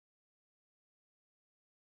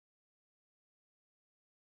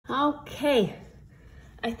Okay,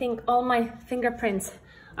 I think all my fingerprints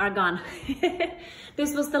are gone.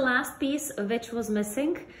 This was the last piece which was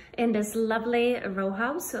missing in this lovely row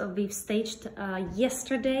house we've staged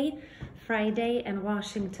yesterday, Friday in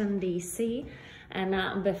Washington D.C.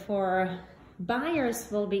 And before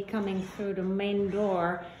buyers will be coming through the main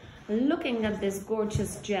door looking at this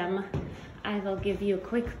gorgeous gem, I will give you a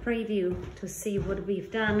quick preview to see what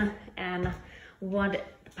we've done and what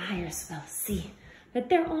the buyers will see with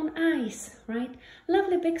their own eyes, right?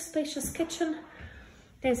 Lovely big spacious kitchen.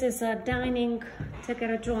 This is a dining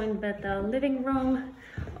together joined with the living room.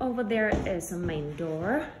 Over there is a main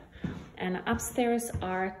door. And upstairs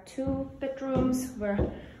are 2 bedrooms where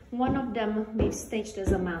one of them we've staged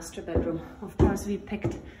as a master bedroom. Of course, we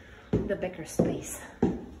picked the bigger space.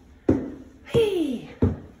 Hey,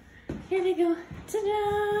 here we go,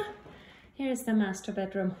 ta-da! Here's the master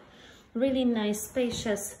bedroom. Really nice,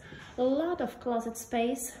 spacious, a lot of closet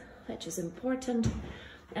space, which is important.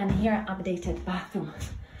 And here, updated bathroom.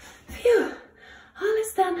 Phew, all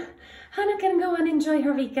is done. Hannah can go and enjoy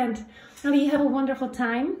her weekend. Now you have a wonderful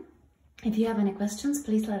time. If you have any questions,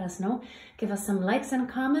 please let us know. Give us some likes and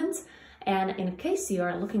comments. And in case you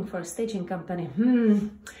are looking for a staging company,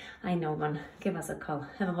 I know one. Give us a call.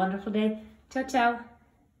 Have a wonderful day. Ciao, ciao.